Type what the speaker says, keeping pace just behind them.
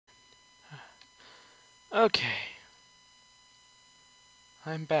Okay,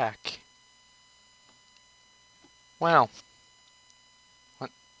 I'm back. Wow.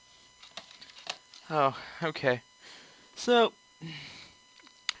 What? Oh, okay. So,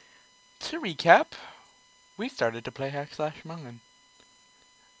 to recap, we started to play Hack Slash Mungen.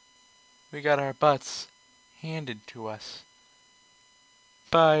 We got our butts handed to us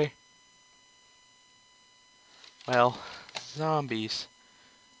by, well, zombies.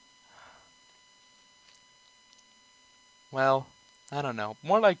 Well, I don't know.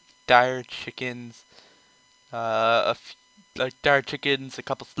 More like dire chickens. Like dire chickens, a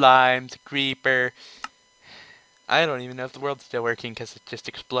couple slimes, a creeper. I don't even know if the world's still working because it just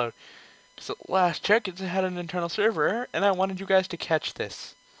exploded. So last check, it had an internal server error, and I wanted you guys to catch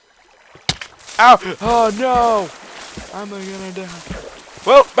this. Ow! Oh no! I'm gonna die.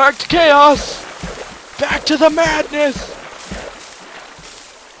 Well, back to chaos! Back to the madness!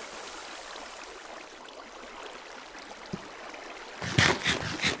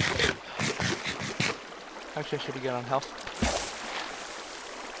 Actually, I should get on health.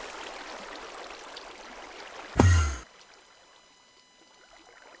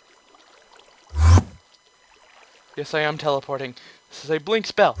 Yes, I am teleporting. This is a blink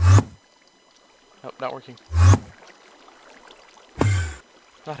spell. Nope, not working.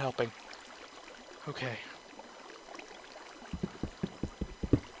 Not helping. Okay.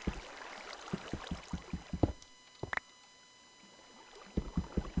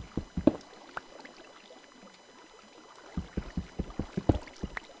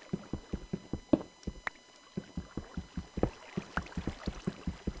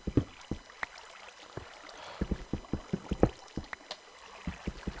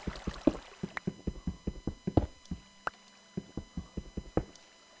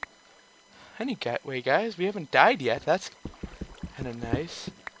 Anyway, guys, we haven't died yet. That's kind of nice.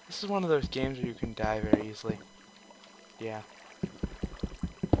 This is one of those games where you can die very easily. Yeah.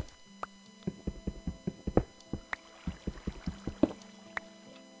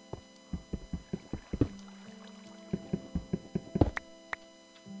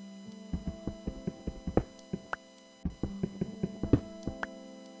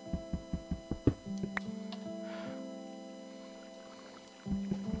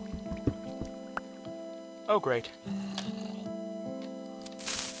 Oh, great.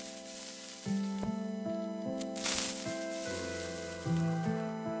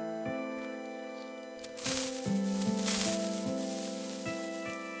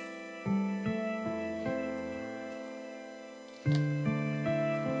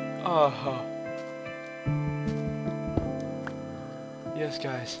 Oh. Yes,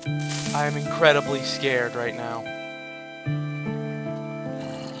 guys. I am incredibly scared right now.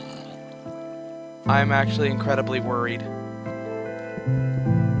 I'm actually incredibly worried.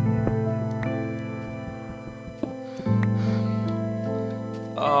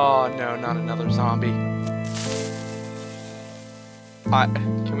 Oh no, not another zombie.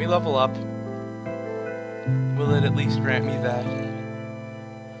 Can we level up? Will it at least grant me that?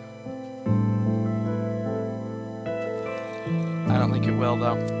 I don't think it will,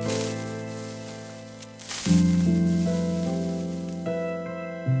 though.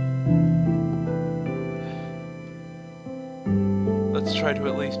 Let's try to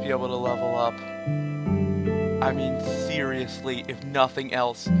at least be able to level up. I mean, seriously, if nothing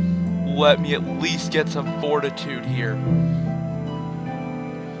else, let me at least get some fortitude here.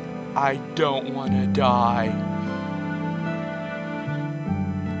 I don't want to die.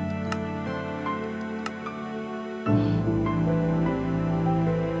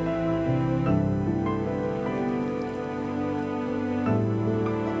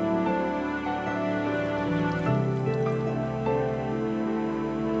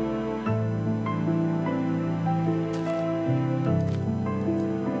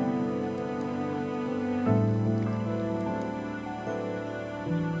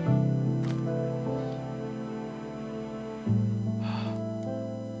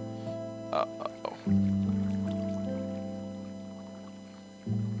 Uh-oh.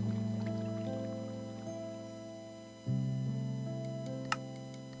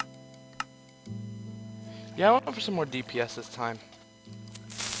 Yeah, I went for some more DPS this time.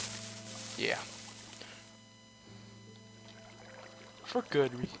 Yeah. For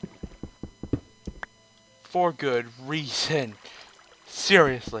good reason.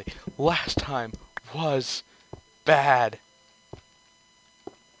 Seriously, last time was bad.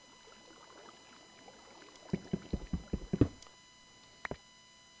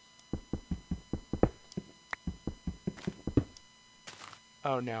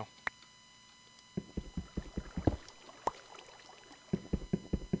 Oh no.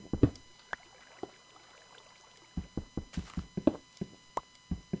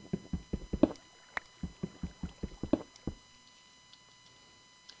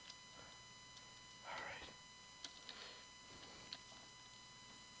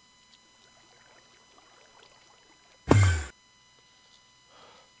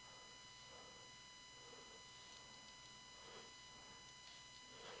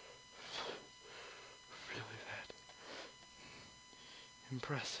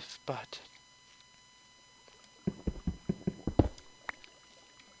 impressive, but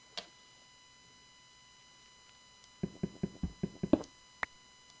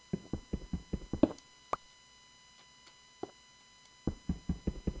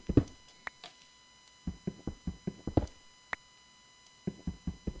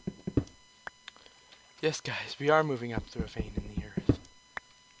yes, guys, we are moving up through a vein in the earth.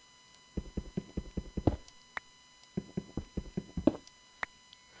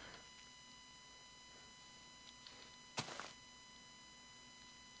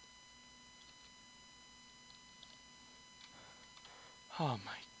 Oh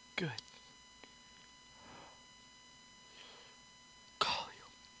my good. Golly.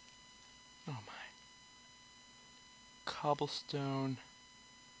 Oh my. Cobblestone.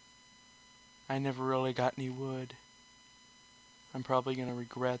 I never really got any wood. I'm probably gonna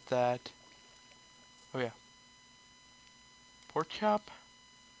regret that. Oh yeah. Pork chop?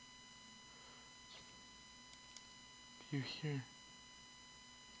 You here?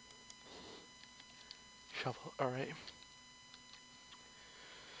 Shovel, alright.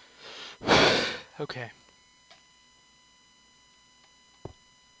 Okay.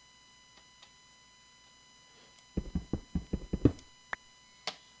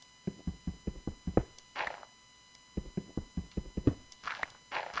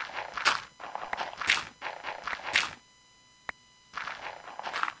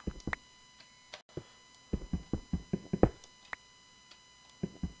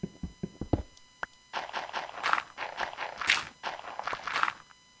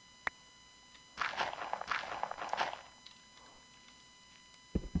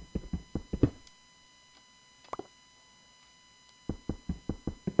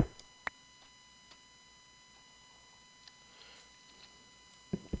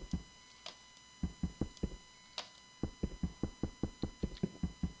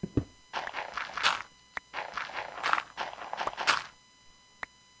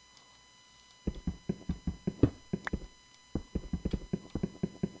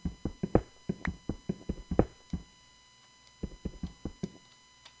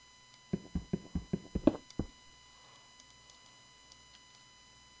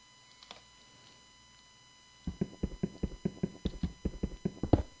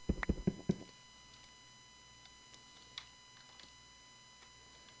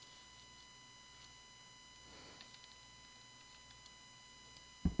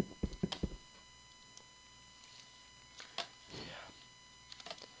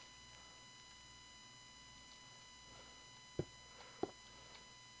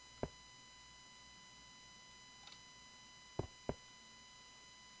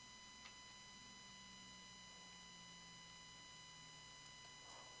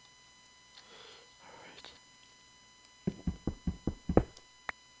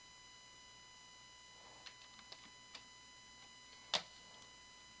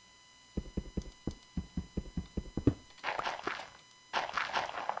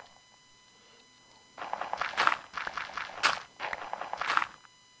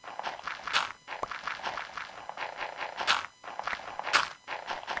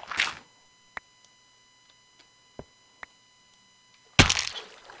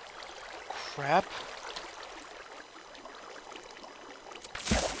 Crap.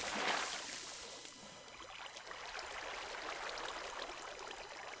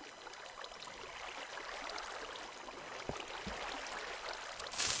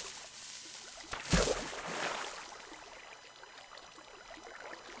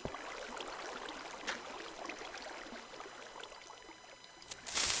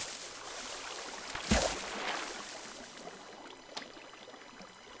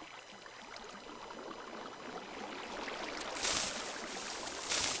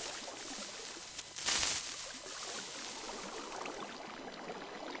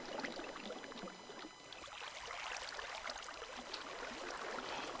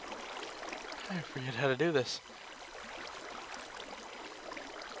 I forget how to do this.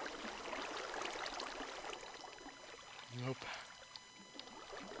 Nope.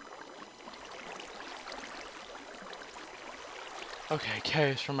 Okay,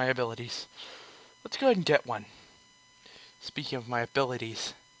 carries for my abilities. Let's go ahead and get one. Speaking of my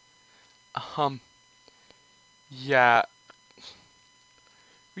abilities. Yeah.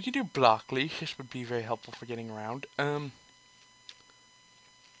 We could do block leash. This would be very helpful for getting around.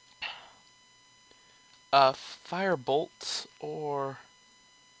 Fire bolts or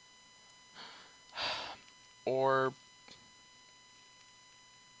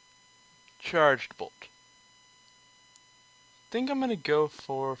charged bolt. Think I'm gonna go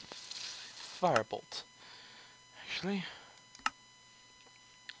for firebolt. Actually,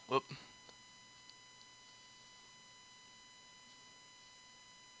 Whoop.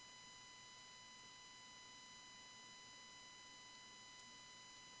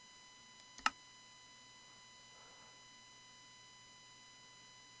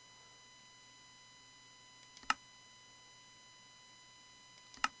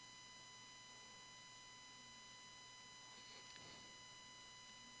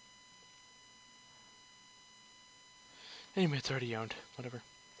 Anyway, it's already owned. Whatever.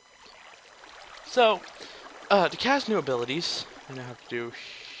 So, to cast new abilities, I'm gonna have to do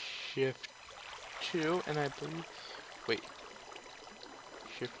Shift 2, and I believe... Wait.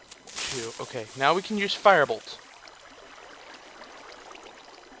 Shift 2. Okay, now we can use Firebolt.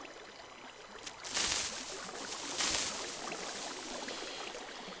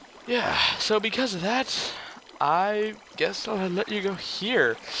 Yeah, so because of that, I guess I'll let you go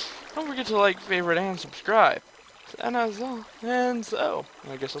here. Don't forget to like, favorite, and subscribe. And so,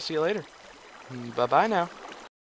 I guess I'll see you later. Bye-bye now.